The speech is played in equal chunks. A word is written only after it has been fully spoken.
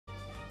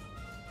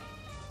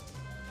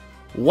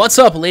What's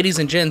up, ladies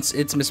and gents?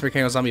 It's Mr.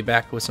 Mechanical Zombie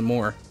back with some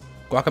more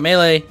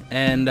Guacamelee,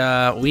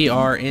 and we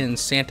are in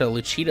Santa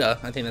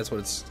Luchita. I think that's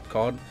what it's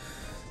called.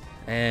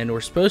 And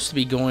we're supposed to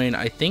be going,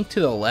 I think, to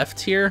the left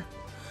here.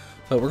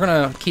 But we're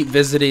going to keep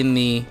visiting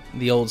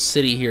the old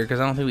city here, because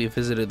I don't think we've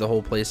visited the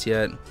whole place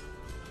yet.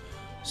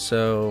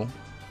 So,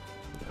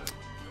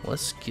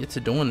 let's get to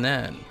doing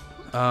that.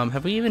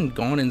 Have we even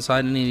gone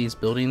inside any of these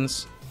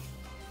buildings?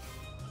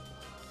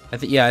 I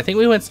think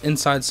we went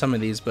inside some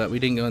of these, but we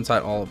didn't go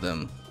inside all of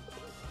them.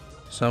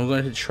 So I'm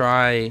going to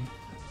try.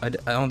 I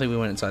don't think we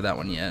went inside that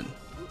one yet.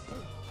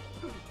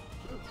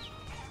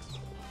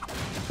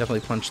 Definitely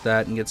punch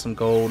that and get some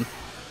gold.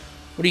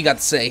 What do you got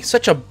to say?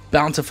 Such a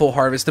bountiful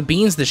harvest. The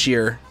beans this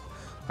year.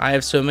 I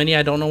have so many,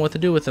 I don't know what to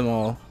do with them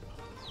all.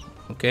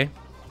 Okay.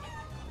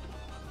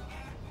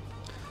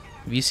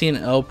 Have you seen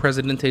El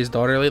Presidente's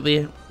daughter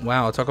lately?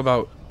 Wow, talk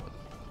about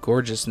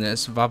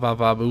gorgeousness. Va va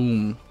va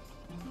boom.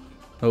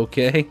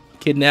 Okay.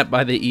 Kidnapped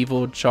by the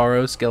evil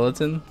Charo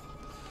skeleton.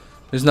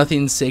 There's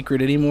nothing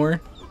sacred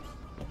anymore.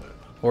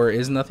 Or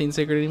is nothing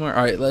sacred anymore?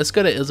 Alright, let's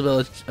go to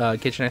Isabella's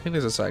kitchen. I think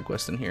there's a side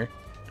quest in here.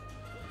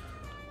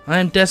 I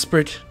am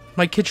desperate.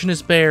 My kitchen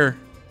is bare.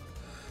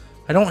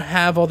 I don't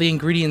have all the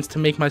ingredients to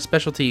make my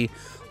specialty,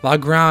 La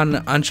Gran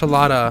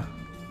Enchilada.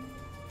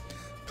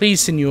 Please,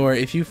 senor,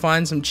 if you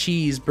find some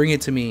cheese, bring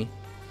it to me.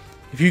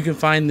 If you can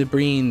find the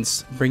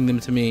beans, bring them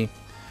to me.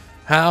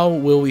 How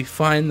will we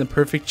find the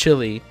perfect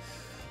chili?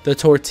 The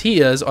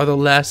tortillas are the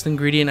last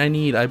ingredient I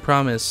need, I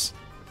promise.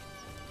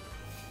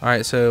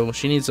 Alright, so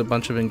she needs a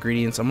bunch of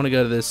ingredients. I'm gonna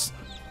go to this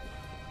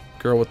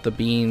girl with the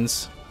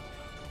beans.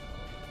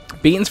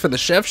 Beans for the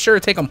chef? Sure,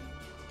 take them.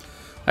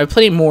 I have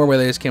plenty more where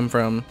they just came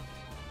from.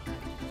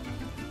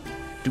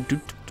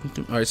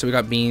 Alright, so we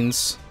got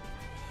beans.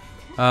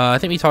 I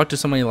think we talked to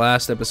somebody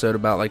last episode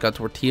about like a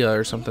tortilla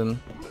or something.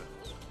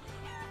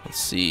 Let's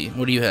see.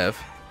 What do you have?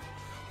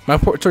 My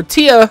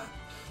tortilla!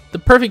 The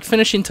perfect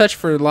finishing touch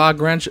for La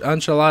Gran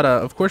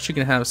Enchilada. Of course you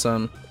can have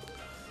some.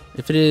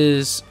 If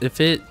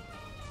it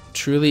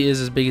truly is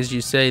as big as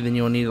you say, then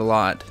you'll need a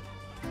lot.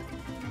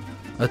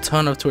 A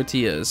ton of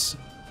tortillas.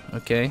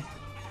 Okay.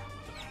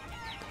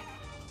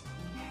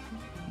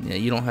 Yeah,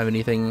 you don't have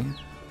anything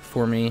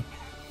for me.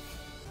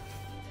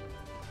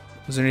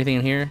 Is there anything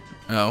in here?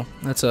 Oh,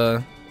 that's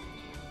I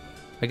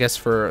guess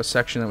for a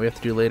section that we have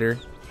to do later.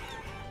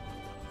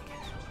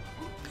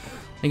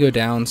 Let me go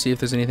down, see if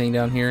there's anything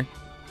down here.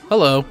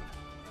 Hello.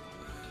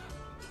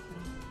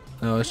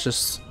 No, it's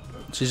just,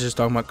 she's just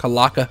talking about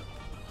Kalaka.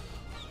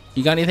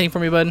 You got anything for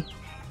me, bud?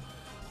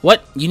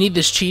 What? You need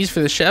this cheese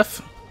for the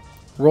chef?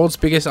 World's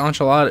biggest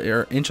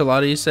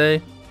enchilada, you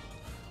say?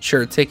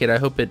 Sure, take it. I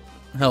hope it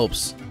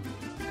helps.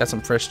 Got some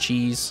fresh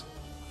cheese.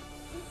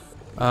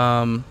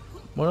 What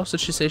else did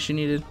she say she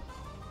needed?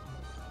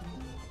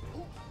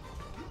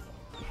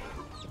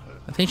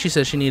 I think she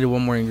said she needed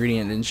one more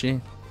ingredient, didn't she?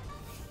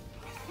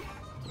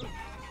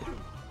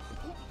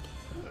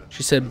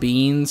 She said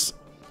beans,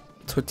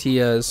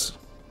 tortillas,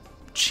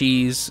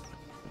 cheese.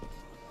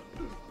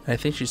 I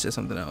think she said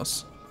something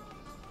else.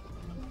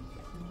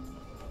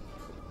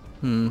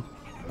 I'm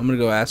gonna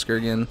go ask her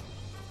again.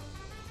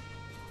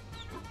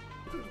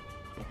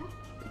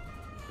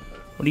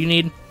 What do you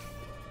need?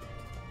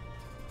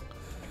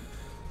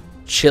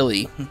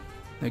 Chili.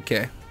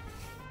 Okay.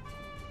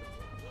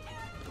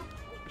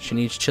 She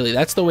needs chili.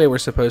 That's the way we're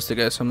supposed to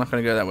go, so I'm not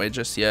gonna go that way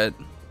just yet.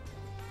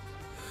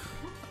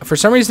 For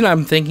some reason,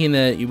 I'm thinking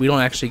that we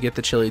don't actually get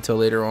the chili till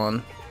later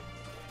on.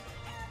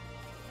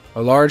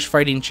 A large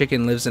fighting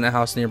chicken lives in a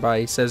house nearby.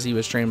 He says he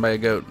was trained by a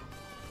goat.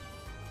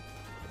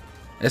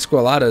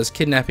 Escueladas,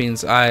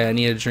 kidnappings. I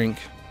need a drink.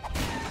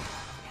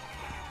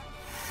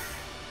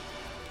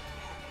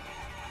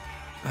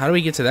 How do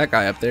we get to that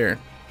guy up there?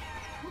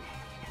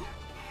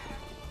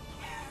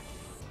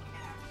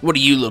 What are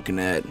you looking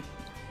at?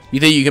 You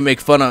think you can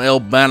make fun of El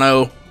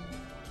Bano?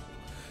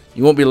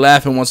 You won't be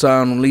laughing once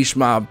I unleash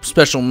my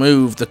special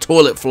move, the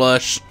toilet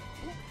flush.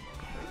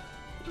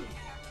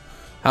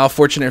 How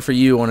fortunate for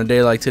you on a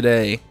day like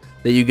today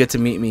that you get to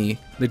meet me,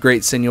 the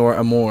great Senor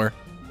Amor.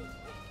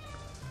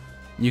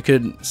 You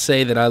could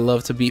say that I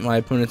love to beat my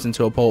opponents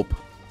into a pulp.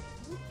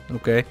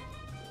 Okay.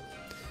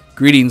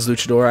 Greetings,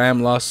 Luchador. I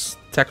am Los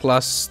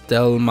Teclas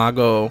del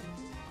Mago.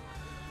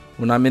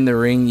 When I'm in the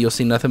ring, you'll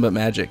see nothing but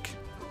magic.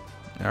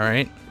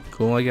 Alright.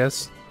 Cool, I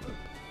guess.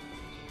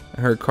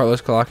 I heard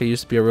Carlos Kalaka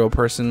used to be a real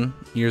person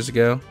years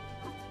ago.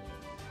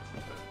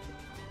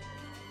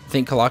 I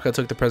think Kalaka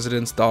took the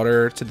president's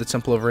daughter to the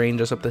Temple of Rain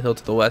just up the hill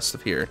to the west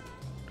of here.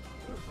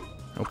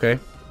 Okay.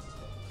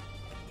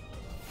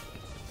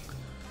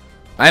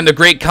 I am the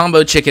Great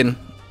Combo Chicken.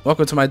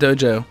 Welcome to my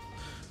dojo.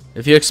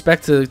 If you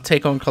expect to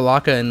take on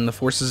Kalaka and the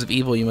forces of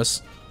evil, you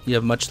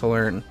have much to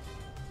learn.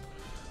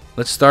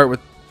 Let's start with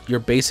your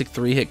basic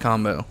 3-hit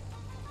combo.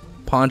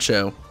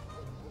 Poncho.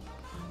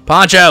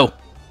 Poncho!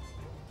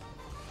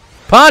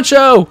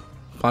 Poncho!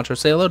 Poncho,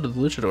 say hello to the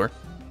luchador.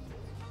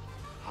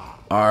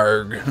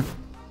 Arg.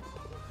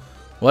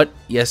 What?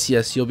 Yes,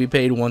 you'll be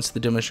paid once the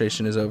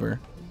demonstration is over.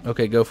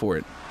 Okay, go for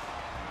it.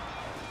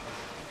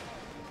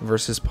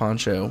 versus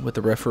Poncho with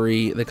the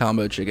referee, the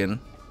combo chicken.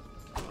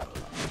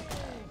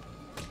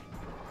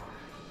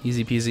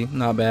 Easy peasy,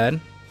 not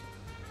bad.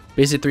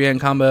 Basic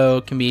 3-hand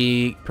combo can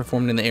be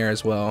performed in the air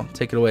as well.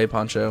 Take it away,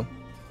 Poncho.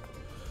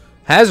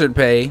 Hazard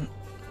pay.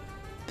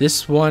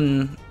 This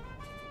one,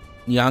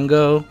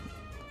 Yango,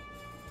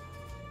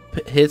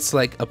 hits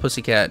like a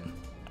pussycat.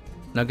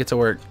 Now get to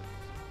work.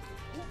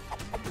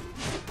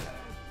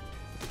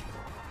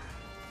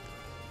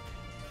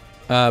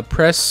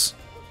 Press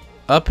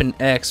up and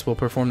X will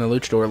perform the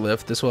luchador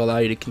lift. This will allow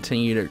you to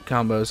continue your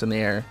combos in the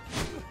air.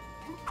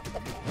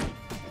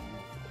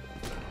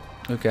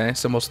 Okay,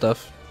 simple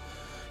stuff.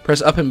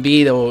 Press up and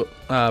B that will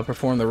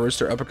perform the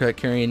rooster uppercut,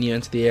 carrying you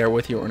into the air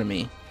with your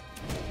enemy.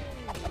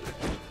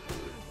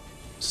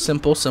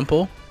 Simple,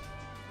 simple.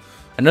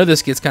 I know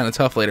this gets kind of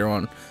tough later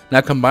on.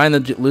 Now combine the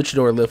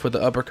luchador lift with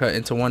the uppercut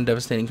into one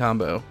devastating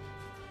combo.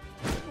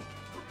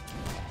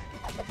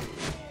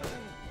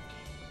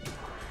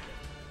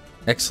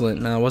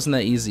 Excellent. Now, wasn't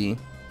that easy?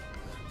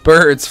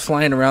 Birds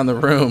flying around the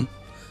room.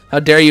 How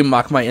dare you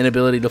mock my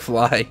inability to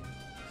fly?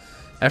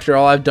 After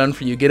all I've done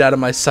for you, get out of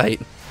my sight.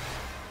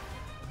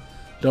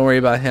 Don't worry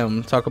about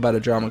him. Talk about a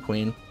drama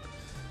queen.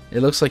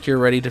 It looks like you're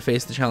ready to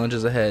face the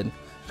challenges ahead.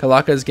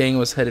 Kalaka's gang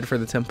was headed for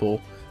the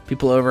temple.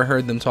 People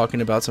overheard them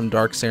talking about some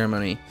dark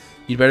ceremony.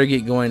 You'd better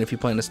get going if you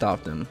plan to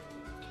stop them.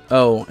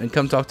 Oh, and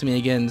come talk to me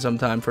again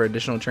sometime for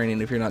additional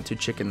training if you're not too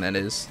chicken, that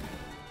is.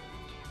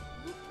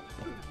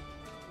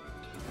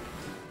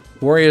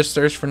 Warrior's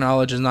thirst for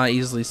knowledge is not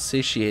easily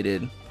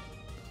satiated.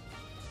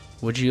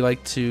 Would you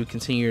like to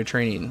continue your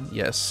training?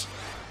 Yes.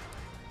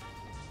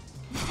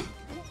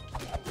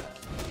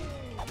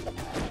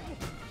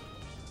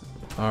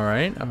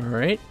 Alright,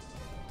 alright.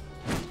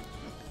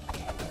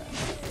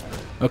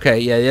 Okay,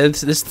 yeah,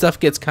 this stuff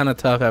gets kind of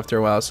tough after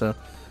a while, so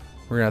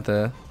we're gonna have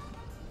to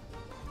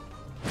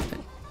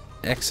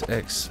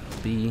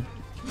XXB.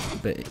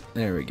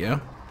 There we go.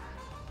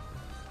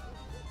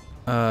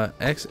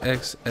 XXXLB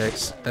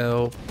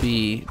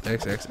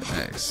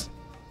XXX.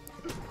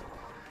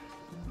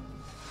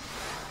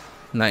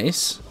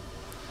 Nice.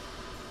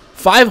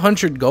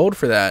 500 gold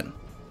for that.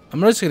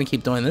 I'm just gonna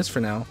keep doing this for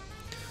now.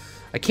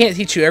 I can't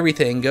teach you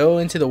everything. Go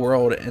into the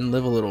world and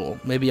live a little.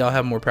 Maybe I'll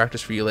have more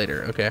practice for you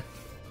later. Okay,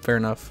 fair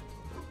enough.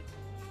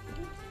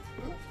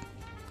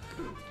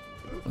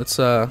 Let's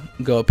go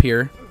up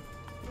here.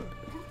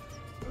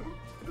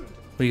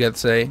 What do you got to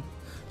say?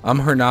 I'm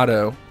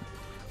Hernado.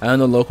 I own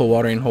the local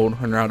watering hole,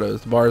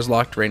 Hernado's. The bar is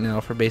locked right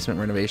now for basement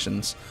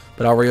renovations,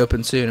 but I'll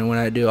reopen soon, and when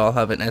I do, I'll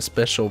have an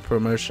special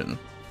promotion.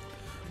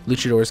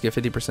 Luchadors get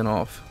 50%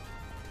 off.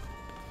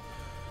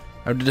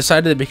 I've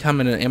decided to become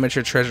an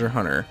amateur treasure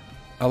hunter.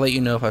 I'll let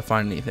you know if I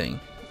find anything.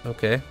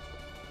 Okay.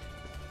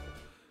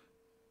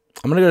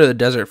 I'm gonna go to the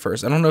desert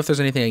first. I don't know if there's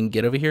anything I can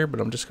get over here,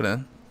 but I'm just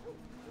gonna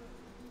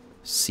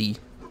see.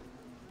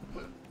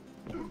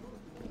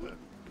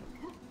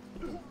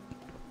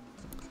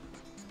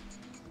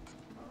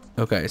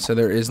 Okay, so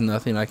there is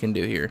nothing I can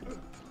do here.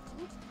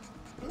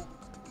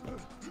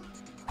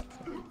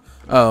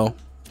 Oh.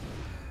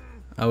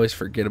 I always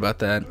forget about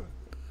that.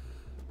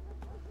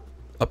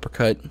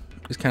 Uppercut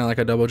is kind of like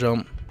a double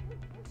jump.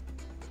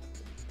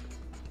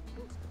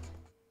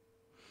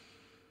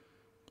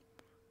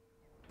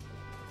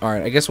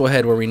 Alright, I guess we'll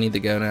head where we need to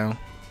go now.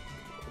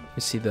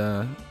 You see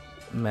the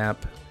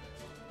map.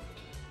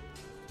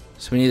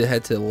 So we need to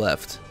head to the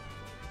left.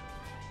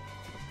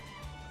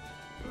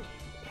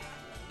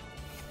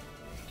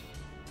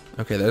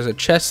 Okay, there's a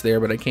chest there,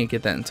 but I can't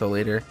get that until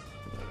later.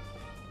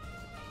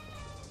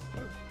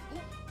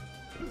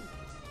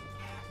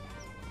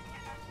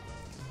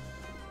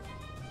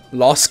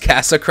 Lost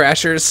Casa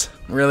Crashers?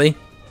 Really?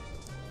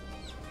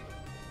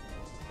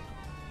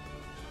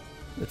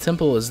 The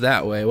temple is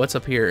that way. What's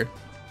up here?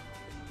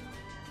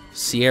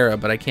 Sierra,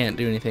 but I can't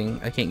do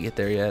anything. I can't get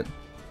there yet.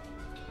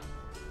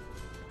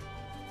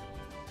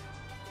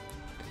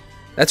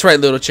 That's right,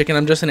 little chicken.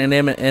 I'm just an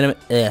inanimate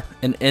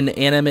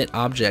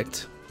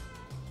object.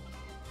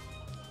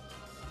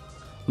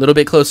 A little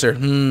bit closer.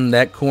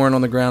 That corn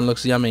on the ground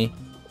looks yummy.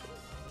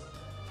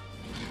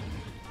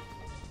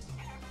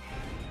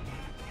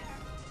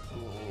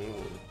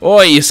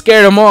 Oi, you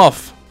scared him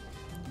off.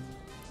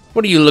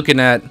 What are you looking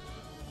at?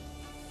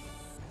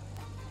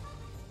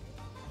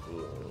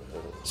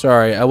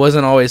 Sorry, I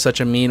wasn't always such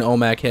a mean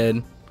Olmec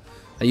head.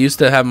 I used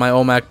to have my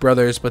Olmec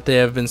brothers, but they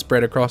have been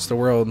spread across the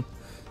world.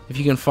 If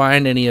you can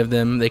find any of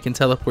them, they can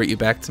teleport you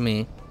back to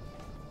me.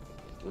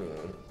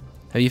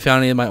 Have you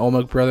found any of my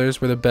Olmec brothers?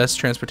 We're the best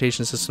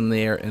transportation system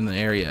in the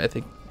area. I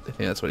think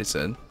that's what he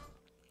said.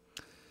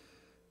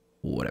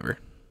 Whatever.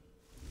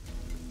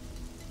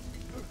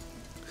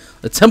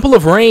 The Temple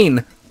of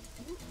Rain.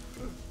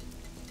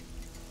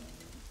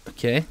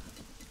 Okay.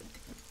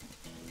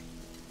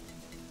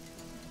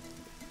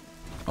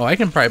 Oh, I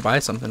can probably buy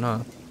something, huh?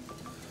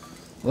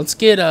 Let's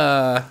get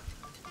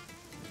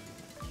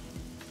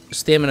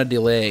stamina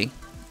delay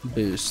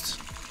boost.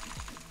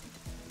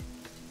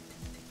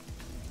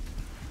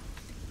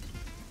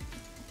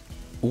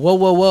 Whoa,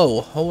 whoa,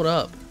 whoa. Hold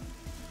up.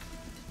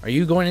 Are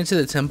you going into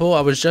the temple?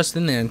 I was just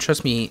in there, and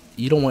trust me,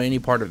 you don't want any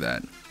part of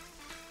that.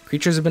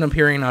 Creatures have been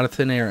appearing out of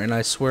thin air, and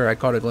I swear I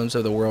caught a glimpse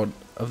of the world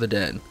of the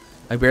dead.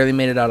 I barely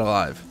made it out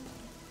alive.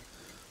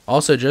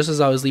 Also, just as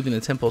I was leaving the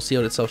temple,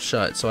 sealed itself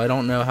shut, so I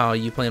don't know how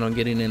you plan on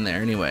getting in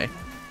there anyway.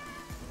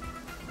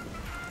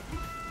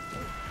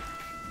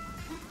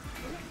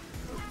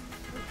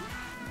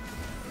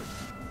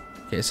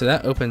 Okay, so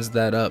that opens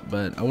that up,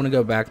 but I want to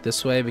go back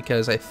this way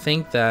because I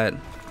think that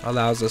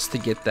allows us to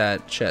get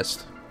that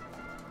chest.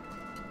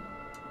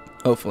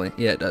 Hopefully.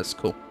 Yeah, it does.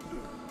 Cool.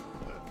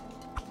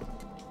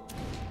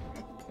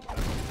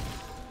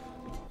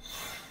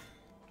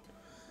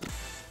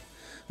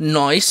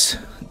 Nice.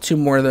 2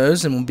 more of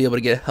those and we'll be able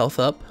to get health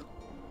up.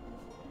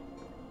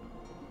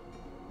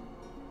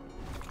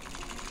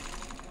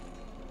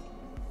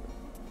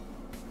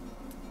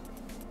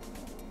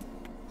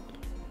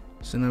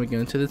 So now we go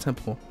into the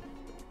temple.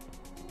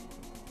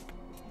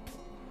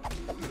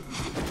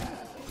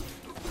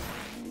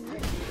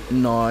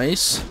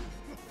 Nice.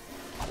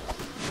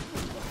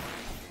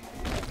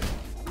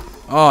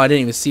 Oh, I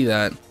didn't even see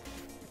that.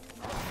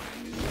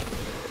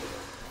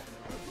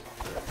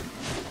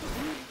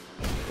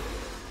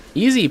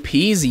 Easy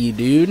peasy,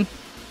 dude.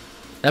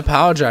 That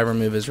power driver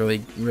move is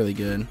really, really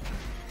good.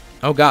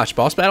 Oh gosh,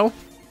 boss battle?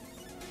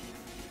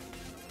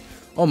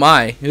 Oh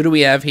my, who do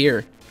we have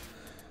here?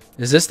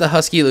 Is this the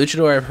husky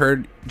luchador I've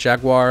heard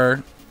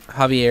Jaguar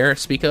Javier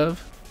speak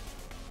of?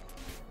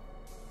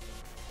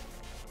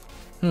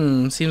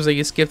 Seems like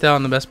you skipped out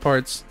on the best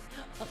parts.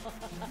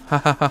 Ha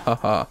ha ha ha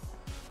ha.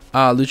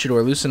 Ah,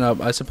 luchador, loosen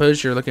up. I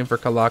suppose you're looking for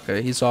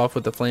Kalaka. He's off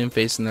with the flame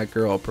face and that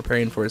girl,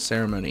 preparing for his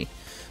ceremony.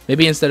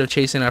 Maybe instead of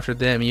chasing after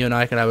them, you and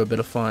I can have a bit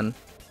of fun.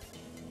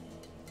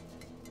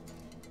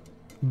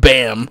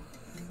 Bam!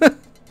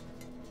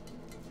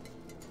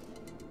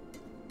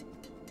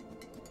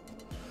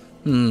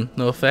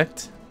 No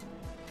effect?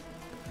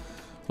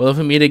 Well, if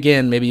we meet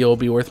again, maybe you'll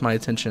be worth my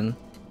attention.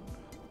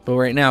 But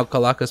right now,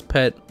 Kalaka's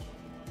pet,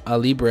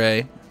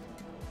 Alibre,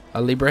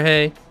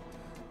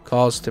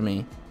 calls to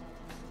me.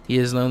 He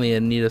is lonely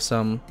and in need of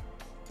some,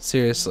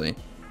 seriously,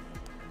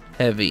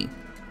 heavy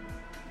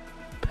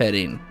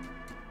petting.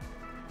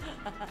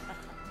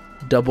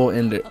 Double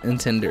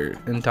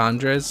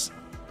entendres.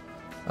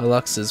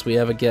 Alexis, we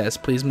have a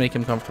guest. Please make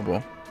him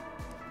comfortable.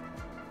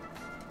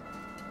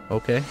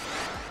 Okay.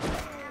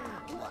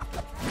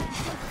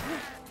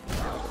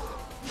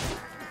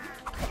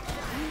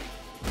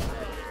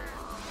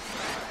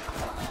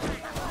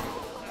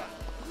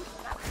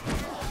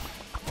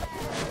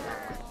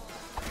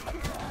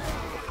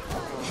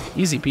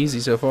 Easy peasy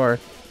so far.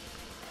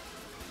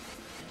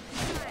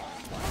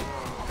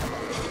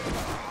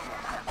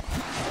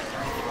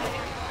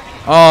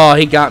 Oh,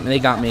 he got me. They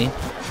got me.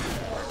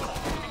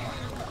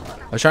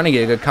 I was trying to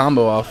get a good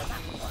combo off.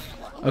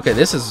 Okay,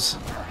 this is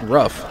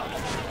rough.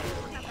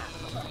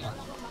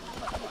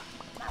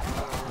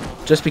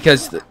 Just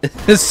because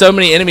there's so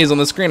many enemies on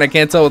the screen, I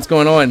can't tell what's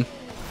going on.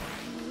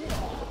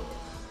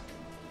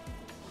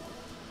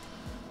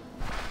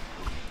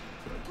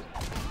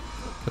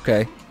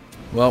 Okay.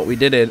 Well, we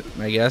did it,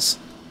 I guess.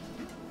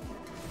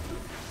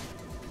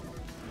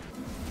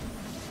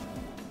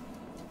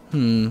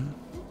 I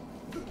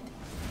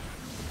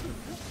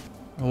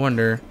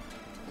wonder.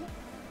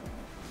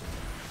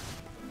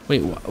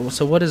 Wait,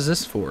 so what is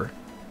this for?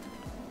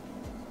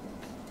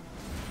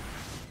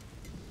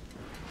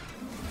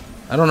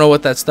 I don't know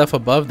what that stuff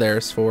above there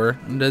is for.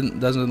 It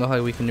doesn't look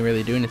like we can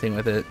really do anything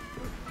with it.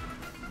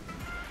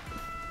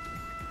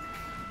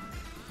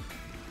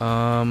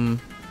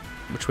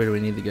 Which way do we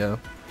need to go?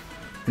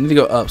 We need to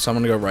go up, so I'm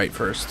gonna go right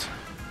first.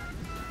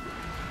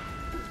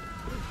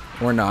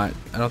 Or not.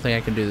 I don't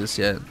think I can do this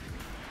yet.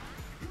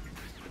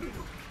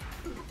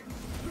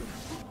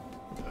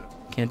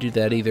 Can't do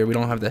that either. We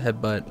don't have the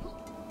headbutt.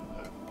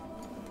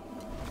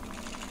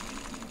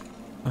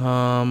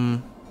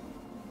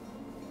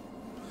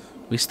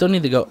 We still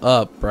need to go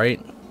up, right?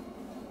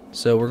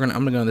 So I'm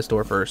gonna go in this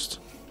door first.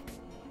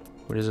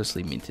 Where does this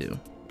lead me to?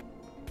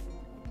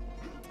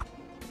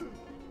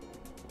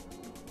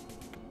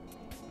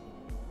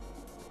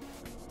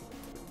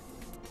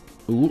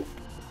 Ooh.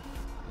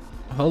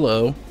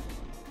 Hello.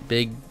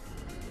 Big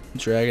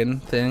dragon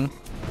thing.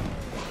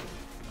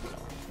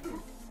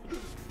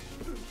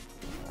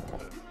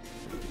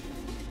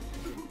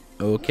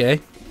 Okay.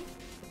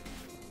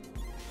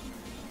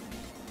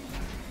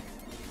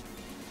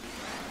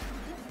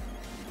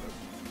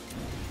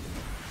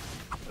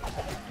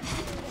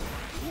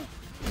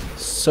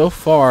 So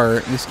far,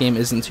 this game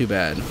isn't too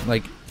bad,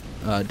 like,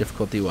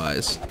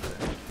 difficulty-wise.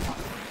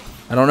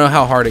 I don't know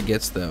how hard it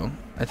gets, though.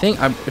 I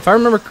think, if I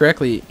remember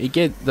correctly,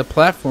 the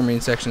platforming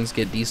sections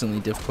get decently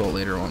difficult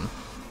later on.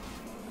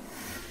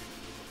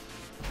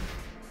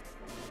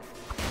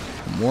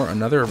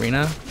 Another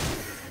arena?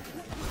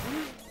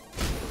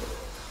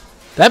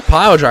 That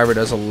pile driver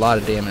does a lot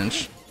of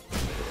damage.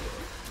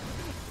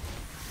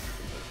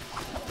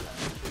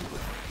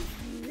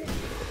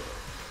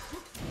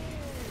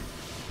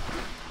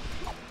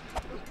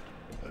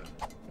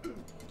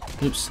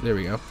 Oops, there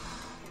we go.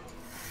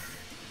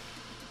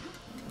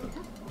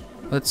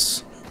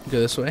 Let's go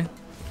this way.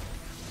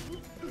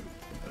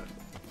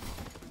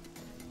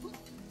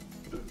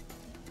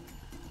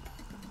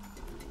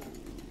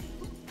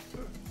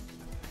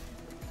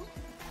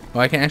 Oh,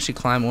 I can actually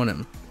climb on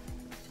him.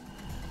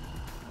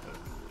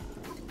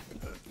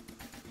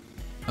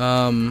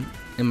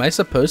 Am I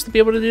supposed to be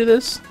able to do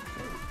this?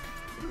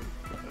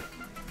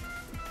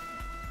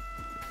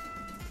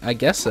 I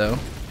guess so.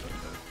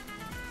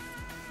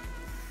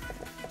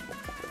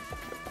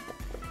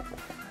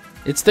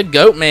 It's the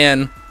goat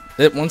man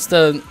that wants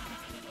to,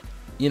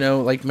 you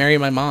know, like marry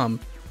my mom.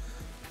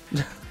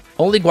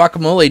 Holy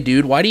guacamole,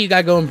 dude. Why do you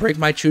gotta go and break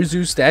my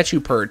Chuzu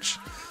statue perch?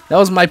 That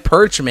was my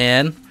perch,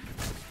 man.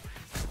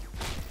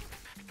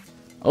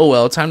 Oh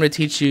well, time to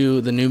teach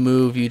you the new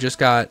move you just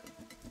got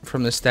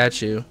from the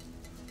statue.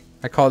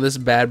 I call this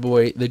bad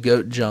boy the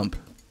goat jump.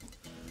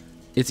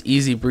 It's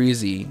easy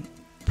breezy.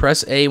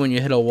 Press A when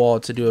you hit a wall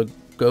to do a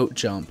goat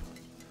jump.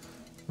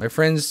 My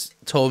friends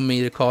told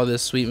me to call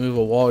this sweet move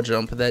a wall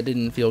jump, but that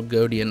didn't feel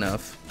goaty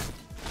enough.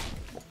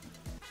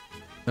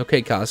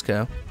 Okay,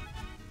 Costco.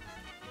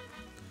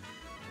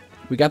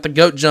 We got the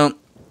goat jump.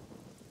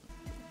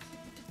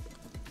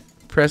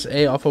 Press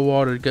A off a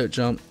wall to goat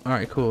jump.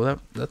 Alright, cool.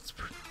 That's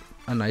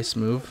a nice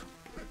move.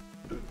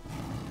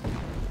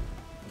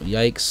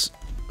 Yikes.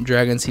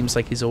 Dragon seems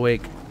like he's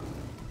awake.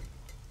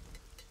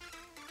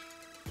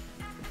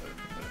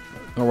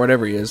 Or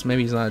whatever he is.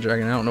 Maybe he's not a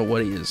dragon. I don't know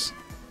what he is.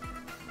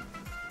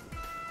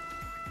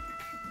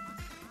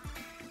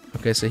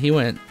 Okay, so he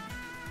went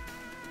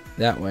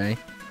that way.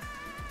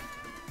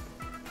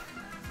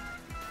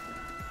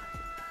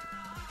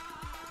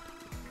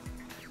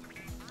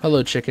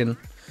 Hello, chicken.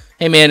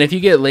 Hey, man, if you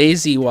get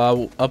lazy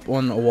while up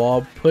on a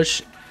wall,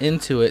 push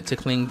into it to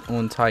cling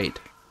on tight.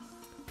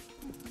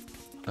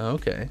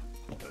 Okay.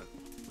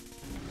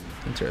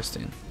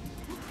 Interesting.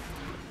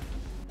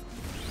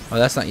 Oh,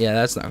 that's not... Yeah,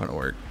 that's not gonna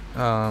work.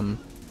 I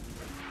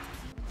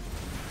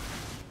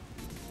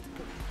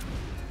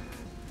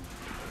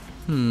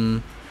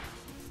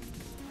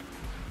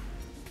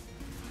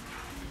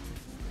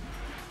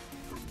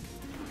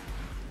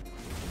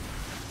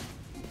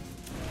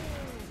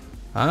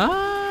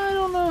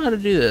don't know how to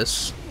do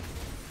this.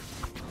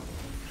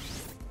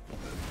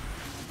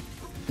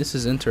 This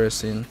is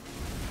interesting.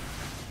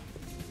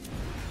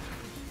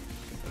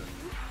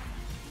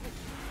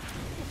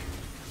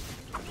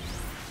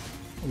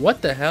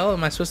 What the hell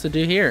am I supposed to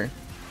do here?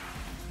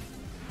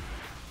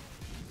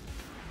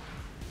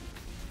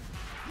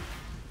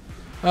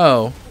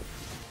 Oh.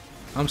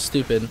 I'm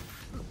stupid.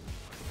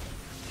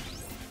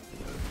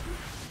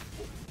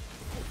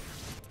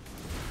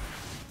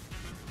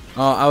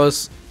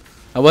 Oh,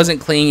 I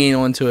wasn't clinging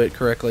onto it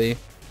correctly.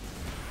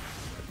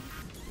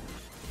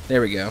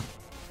 There we go.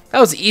 That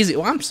was easy.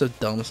 Well, I'm so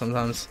dumb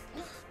sometimes.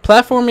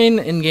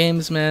 Platforming in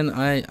games, man,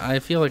 I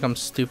feel like I'm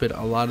stupid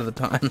a lot of the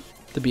time,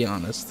 to be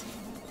honest.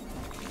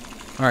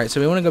 Alright,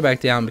 so we want to go back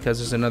down because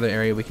there's another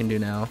area we can do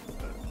now.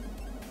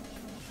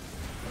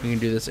 We can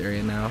do this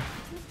area now.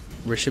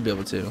 We should be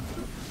able to.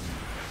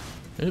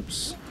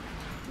 Oops.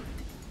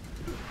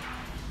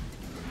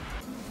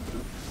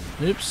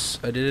 Oops,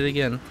 I did it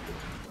again.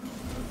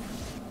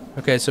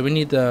 Okay, so we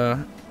need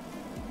to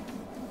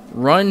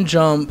run,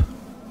 jump,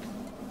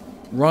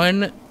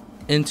 run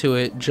into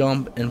it,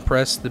 jump, and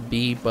press the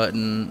B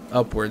button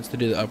upwards to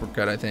do the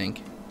uppercut, I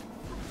think.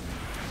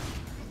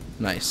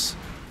 Nice.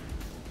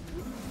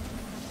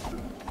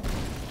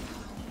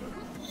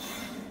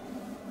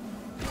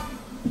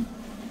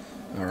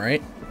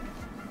 Alright.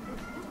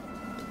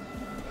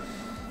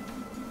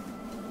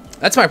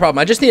 That's my problem.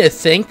 I just need to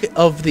think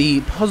of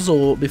the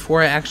puzzle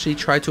before I actually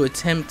try to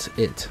attempt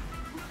it.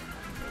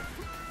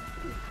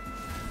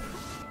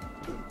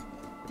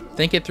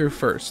 Think it through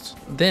first,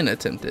 then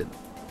attempt it.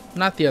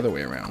 Not the other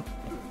way around.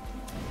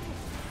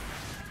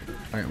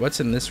 Alright, what's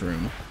in this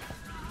room?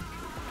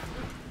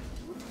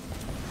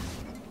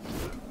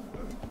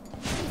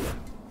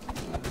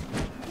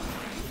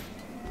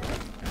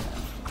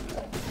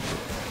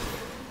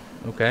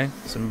 Okay,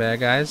 some bad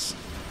guys.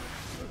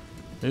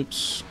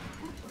 Oops.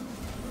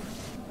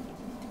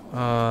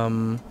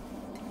 I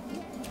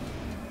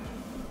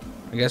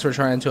guess we're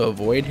trying to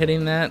avoid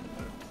hitting that.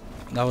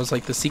 That was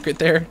like the secret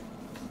there.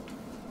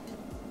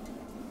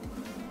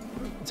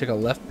 Take a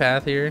left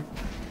path here.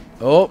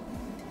 Oh,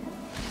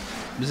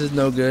 this is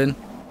no good.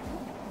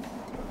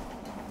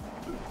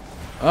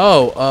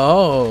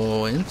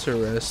 Oh,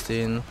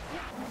 interesting.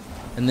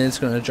 And then it's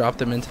gonna drop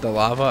them into the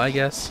lava, I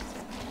guess,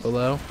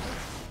 below.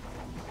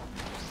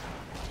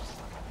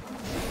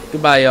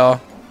 Goodbye,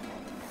 y'all.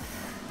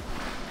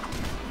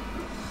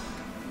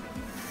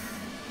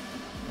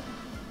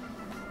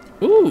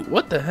 Ooh,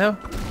 what the hell?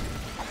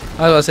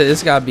 I was gonna say,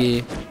 this gotta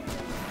be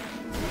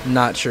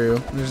not true.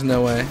 There's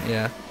no way,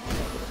 yeah.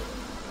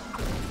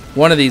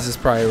 One of these is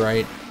probably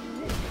right.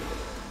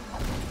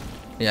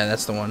 Yeah,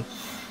 that's the one.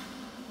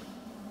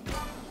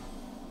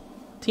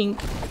 Tink.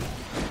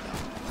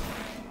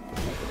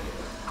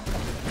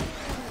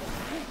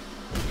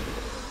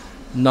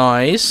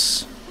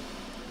 Nice.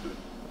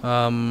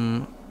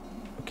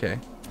 Okay.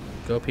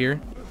 Go up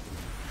here.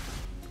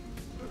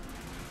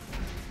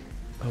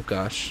 Oh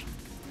gosh.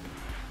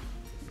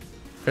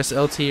 Press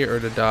LT or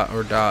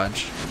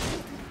dodge.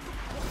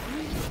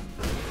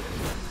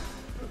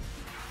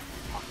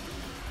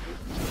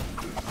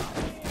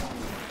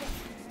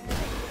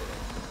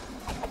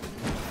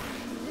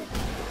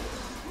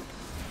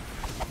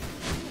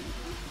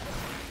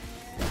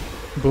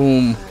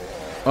 Boom.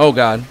 Oh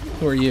god.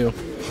 Who are you?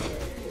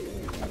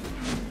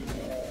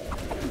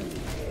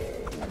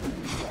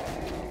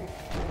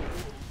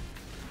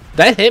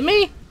 That hit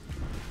me?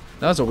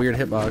 That was a weird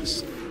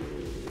hitbox.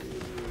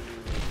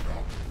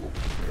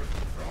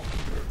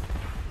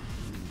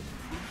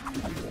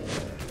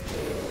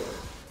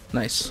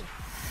 Nice.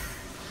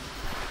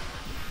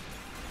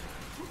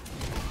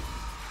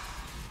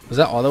 Was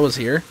that all that was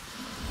here?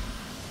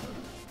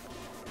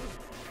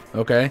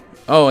 Okay.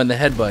 Oh, and the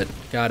headbutt.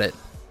 Got it.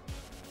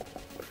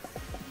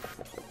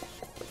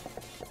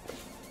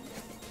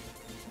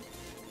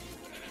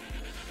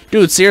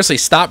 Dude, seriously,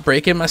 stop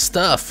breaking my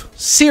stuff.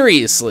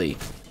 Seriously.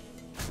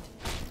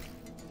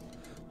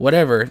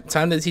 Whatever.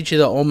 Time to teach you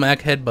the old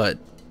Mech headbutt.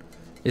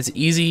 It's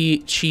easy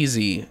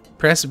cheesy.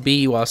 Press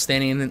B while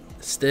standing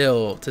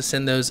still to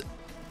send those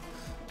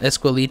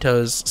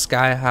esquelitos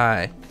sky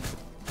high.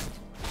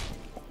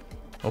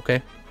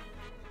 Okay.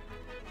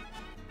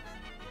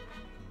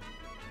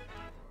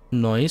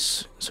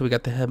 Nice. So we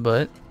got the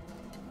headbutt.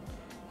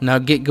 Now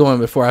get going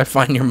before I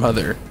find your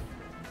mother.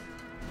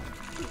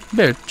 You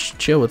better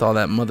chill with all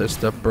that mother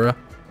stuff, bruh.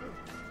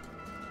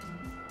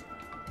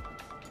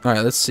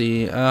 Alright, let's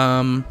see.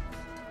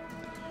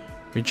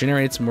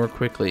 Regenerates more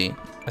quickly.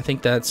 I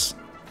think that's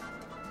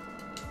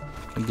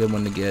a good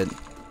one to get.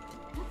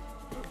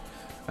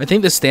 I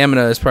think the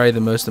stamina is probably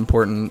the most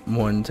important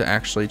one to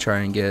actually try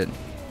and get.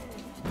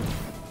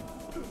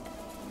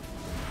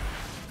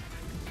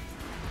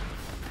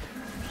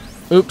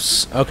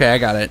 Oops. Okay, I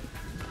got it.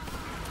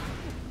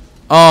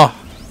 Oh,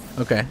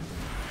 okay.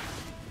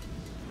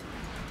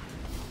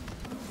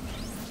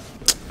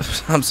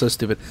 I'm so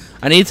stupid.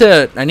 I need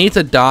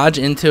to dodge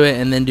into it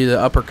and then do the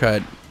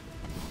uppercut.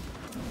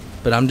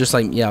 But I'm just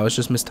like, yeah, I was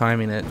just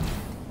mistiming it.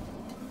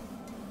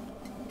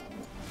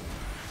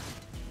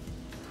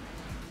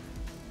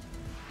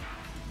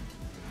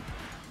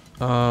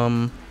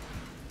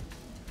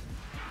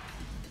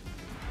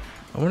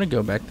 I want to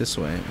go back this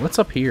way. What's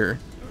up here?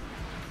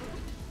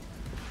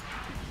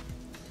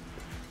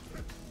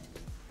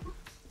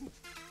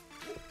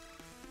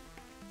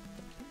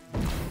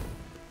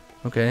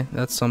 Okay,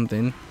 that's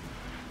something.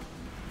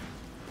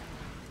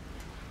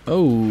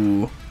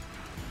 Oh.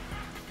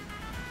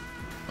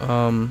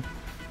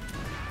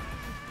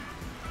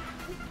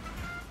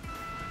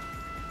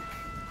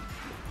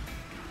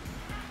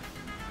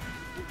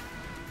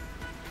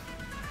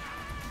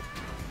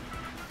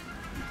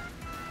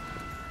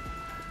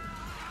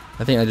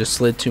 I think I just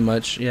slid too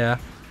much. Yeah.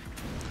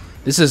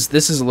 This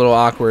is a little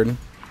awkward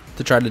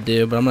to try to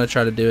do, but I'm gonna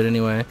try to do it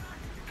anyway.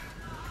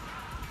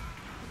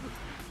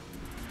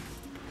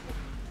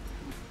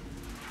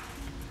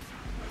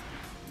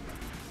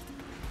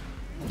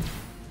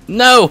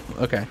 No!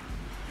 Okay.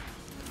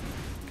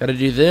 Gotta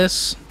do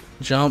this.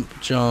 Jump,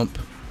 jump,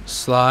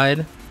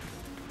 slide,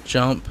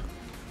 jump,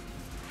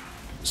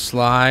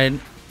 slide,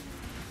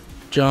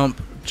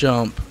 jump,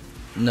 jump.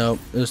 Nope,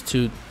 it was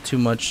too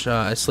much.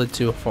 I slid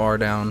too far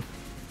down.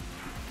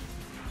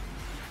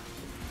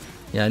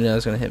 Yeah, I knew that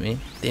was gonna hit me.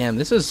 Damn,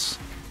 this is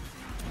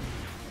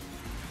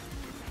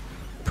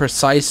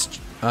precise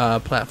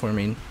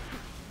platforming.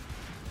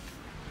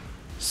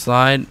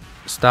 Slide,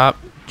 stop,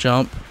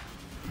 jump,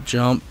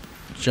 jump,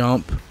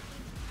 jump,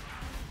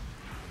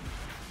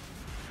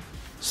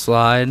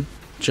 slide,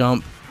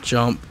 jump,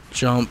 jump,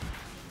 jump,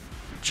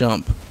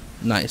 jump.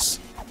 Nice.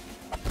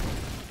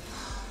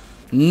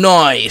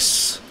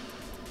 Nice!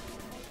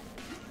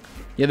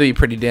 You have to be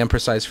pretty damn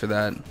precise for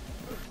that.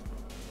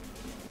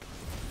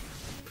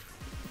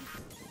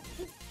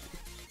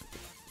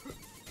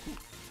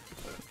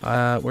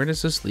 Where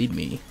does this lead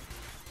me?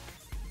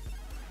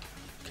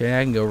 Okay,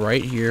 I can go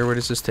right here. Where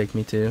does this take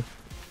me to?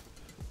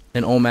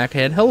 An old Mech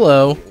head.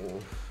 Hello.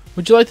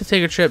 Would you like to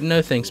take a trip?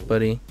 No thanks,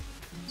 buddy.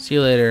 See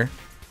you later.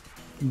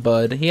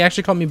 Bud. He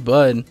actually called me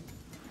Bud.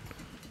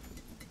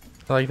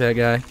 I like that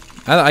guy.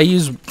 I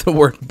use the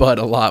word bud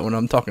a lot when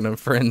I'm talking to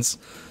friends.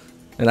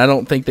 And I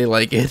don't think they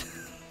like it.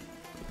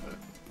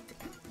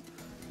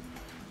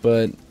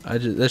 But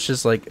that's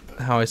just like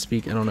how I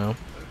speak. I don't know.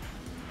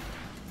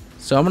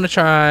 So I'm going to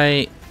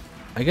try...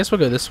 I guess we'll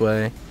go this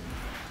way.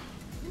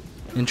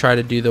 And try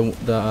to do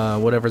the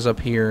whatever's up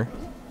here.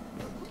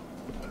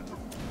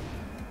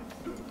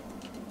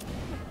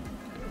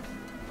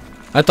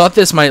 I thought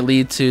this might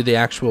lead to the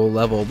actual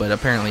level, but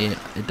apparently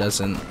it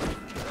doesn't.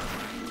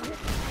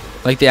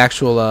 Like the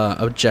actual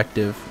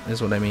objective is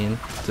what I mean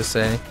to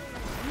say.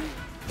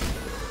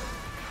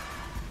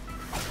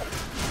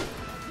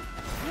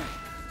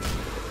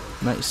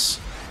 Nice.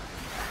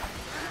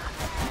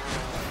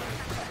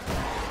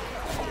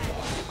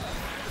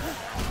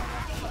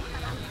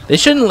 They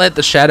shouldn't let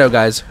the shadow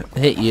guys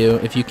hit you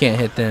if you can't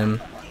hit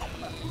them.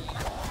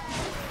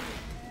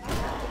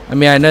 I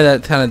mean, I know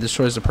that kind of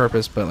destroys the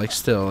purpose, but like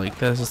still, like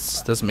that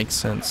just doesn't make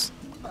sense.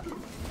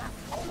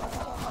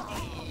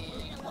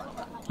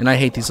 And I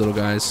hate these little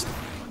guys.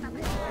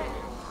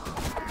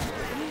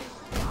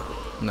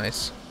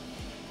 Nice.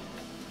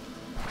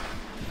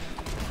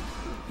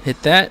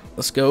 Hit that.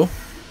 Let's go.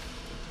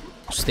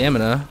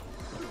 Stamina.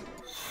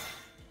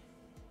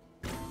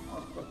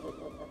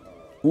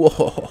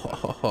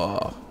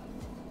 Whoa.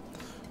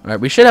 Alright,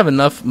 we should have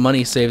enough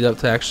money saved up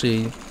to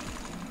actually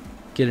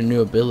get a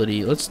new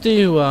ability. Let's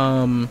do,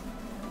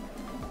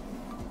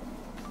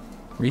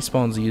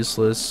 respawn's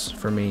useless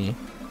for me.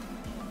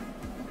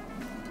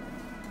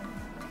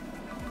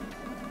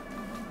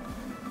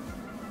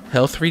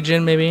 Health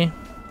regen, maybe?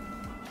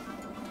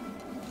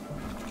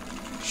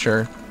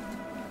 Sure.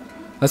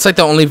 That's like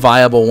the only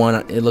viable one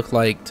it looked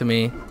like to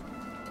me.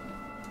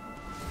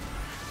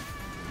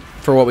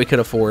 For what we could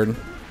afford.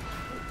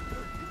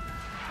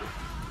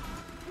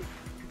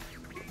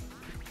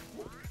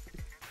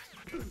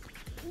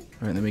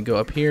 Alright, let me go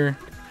up here.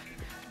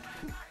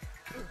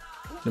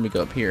 Let me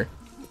go up here.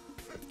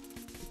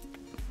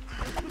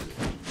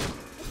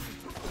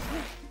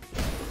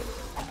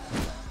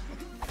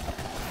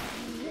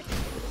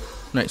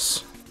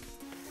 Nice.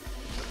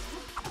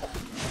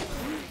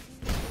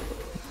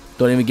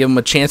 Don't even give him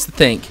a chance to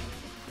think.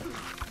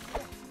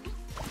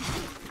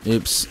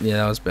 Oops. Yeah,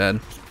 that was bad.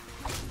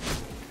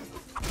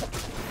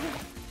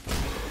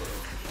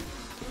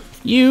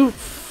 You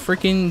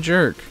freaking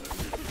jerk.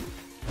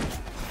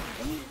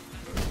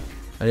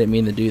 I didn't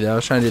mean to do that. I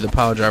was trying to do the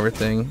pile driver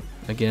thing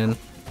again.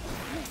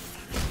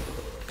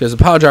 Because the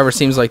pile driver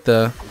seems like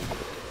the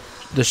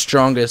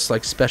strongest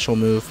like special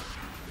move.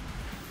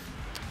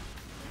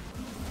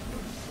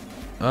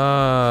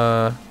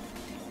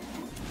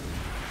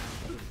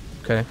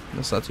 Okay,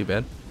 that's not too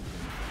bad.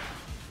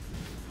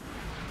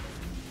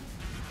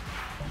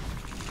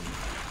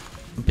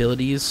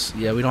 Abilities?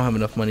 Yeah, we don't have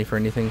enough money for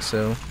anything,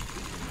 so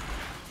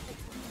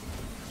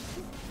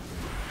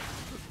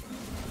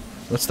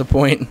what's the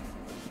point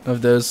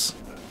of those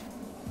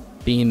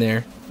being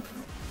there?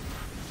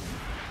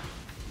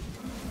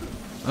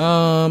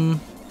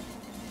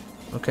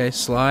 Okay,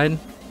 slide.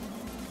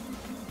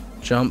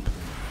 Jump.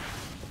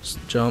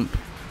 Jump.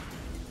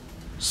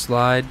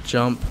 Slide,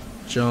 jump,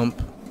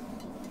 jump.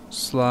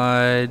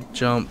 Slide,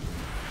 jump,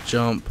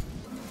 jump,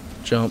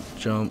 jump,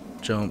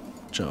 jump, jump,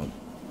 jump.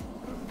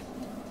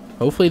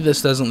 Hopefully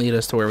this doesn't lead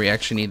us to where we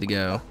actually need to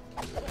go.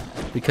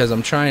 Because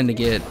I'm trying to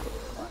get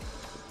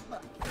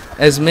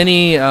as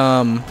many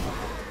of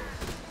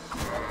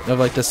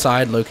like the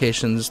side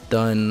locations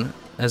done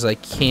as I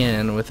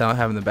can without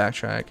having to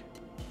backtrack.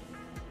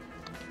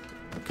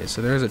 Okay,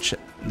 so there's a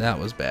that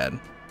was bad.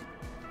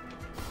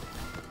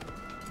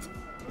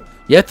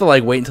 You have to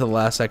like wait until the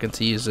last second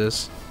to use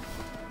this.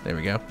 There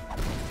we go.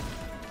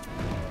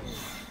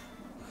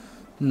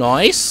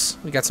 Nice.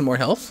 We got some more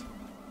health,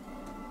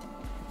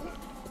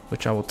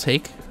 which I will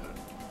take.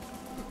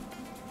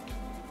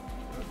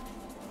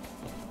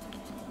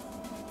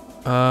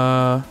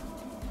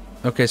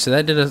 Okay, so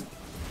that did a.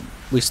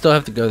 We still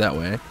have to go that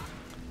way.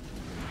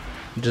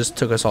 It just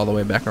took us all the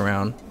way back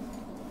around.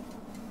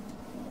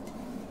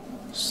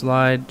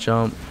 Slide,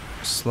 jump,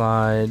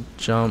 slide,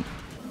 jump.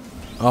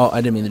 Oh,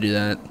 I didn't mean to do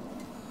that.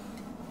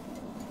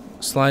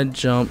 Slide,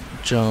 jump,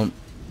 jump.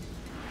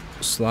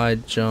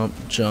 Slide, jump,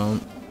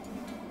 jump.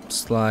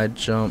 Slide,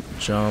 jump,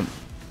 jump.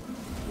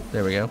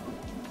 There we go.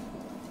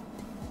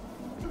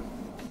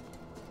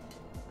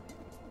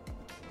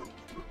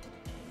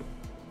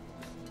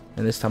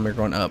 And this time we're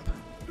going up.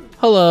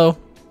 Hello.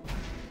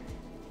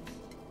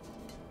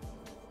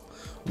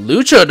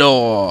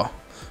 Luchador.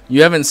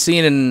 You haven't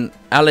seen an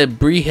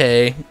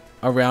alebrije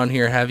around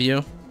here, have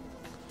you?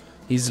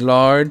 He's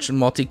large,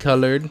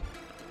 multicolored.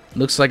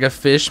 Looks like a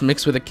fish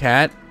mixed with a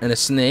cat and a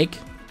snake.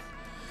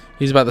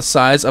 He's about the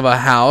size of a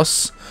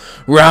house.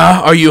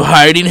 Rah, are you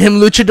hiding him,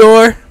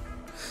 Luchador?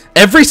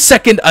 Every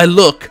second I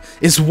look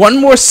is one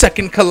more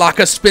second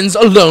Kalaka spends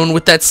alone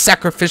with that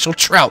sacrificial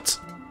trout.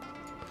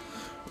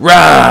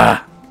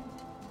 Rah!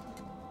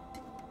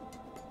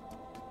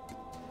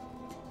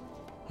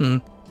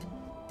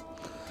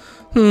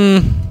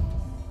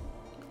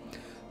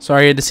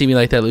 Sorry you had to see me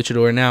like that,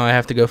 Luchador. Now I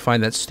have to go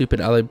find that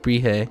stupid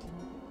alebrije.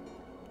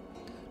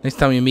 Next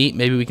time we meet,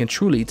 maybe we can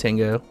truly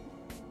tango.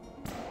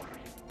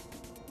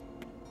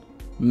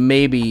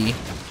 Maybe.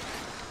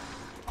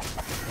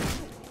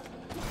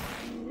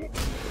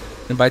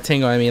 And by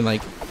tango, I mean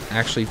like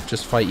actually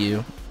just fight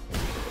you.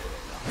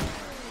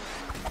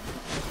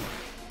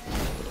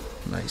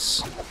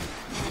 Nice.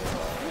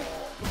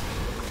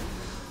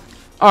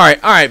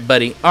 Alright,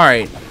 buddy.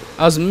 Alright.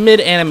 I was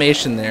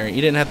mid-animation there.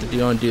 You didn't have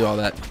to undo all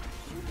that.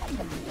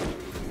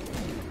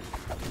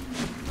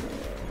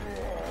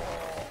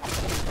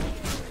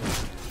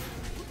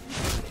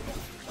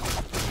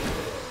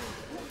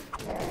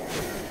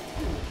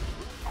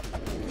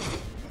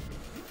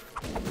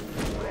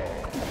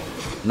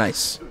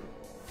 Nice.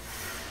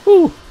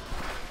 Woo.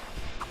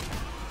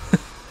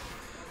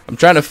 I'm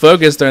trying to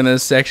focus during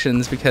those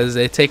sections because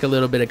they take a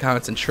little bit of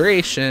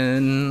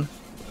concentration.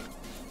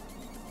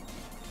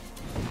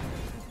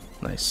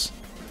 Nice.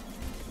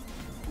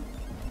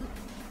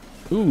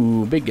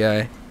 Ooh, big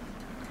guy.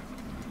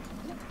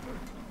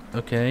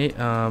 Okay,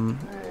 oh,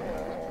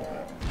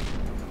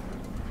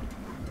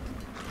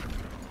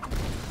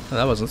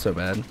 that wasn't so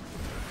bad.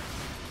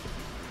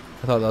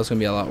 I thought that was gonna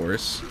be a lot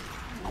worse.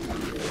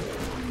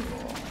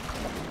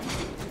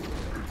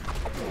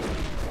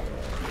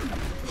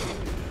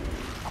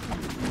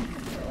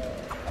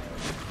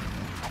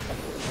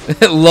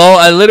 Lol,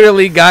 I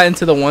literally got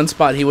into the one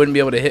spot he wouldn't be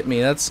able to hit me.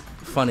 That's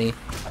funny.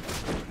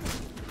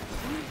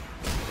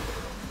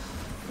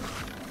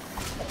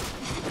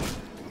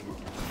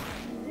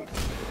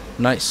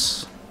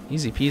 Nice.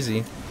 Easy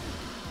peasy.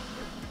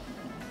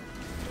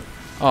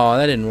 Oh,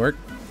 that didn't work.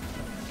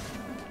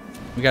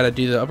 We gotta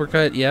do the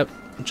uppercut. Yep.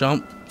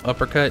 Jump.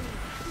 Uppercut.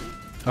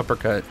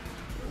 Uppercut.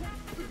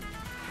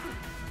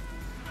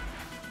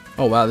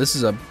 Oh, wow. This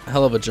is a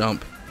hell of a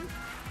jump.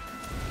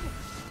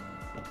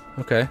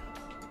 Okay.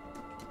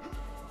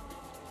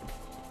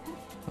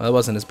 Well, that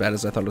wasn't as bad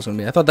as I thought it was gonna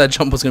be. I thought that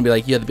jump was gonna be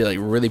like, you had to be like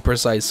really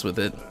precise with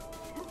it.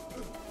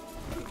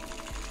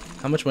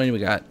 How much money we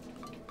got?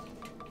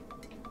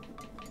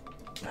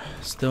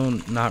 Still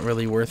not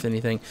really worth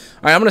anything.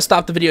 Alright, I'm gonna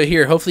stop the video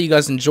here. Hopefully you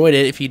guys enjoyed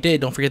it. If you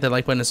did, don't forget that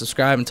like button and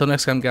subscribe. Until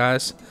next time,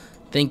 guys,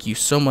 thank you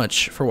so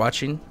much for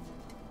watching.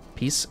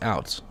 Peace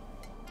out.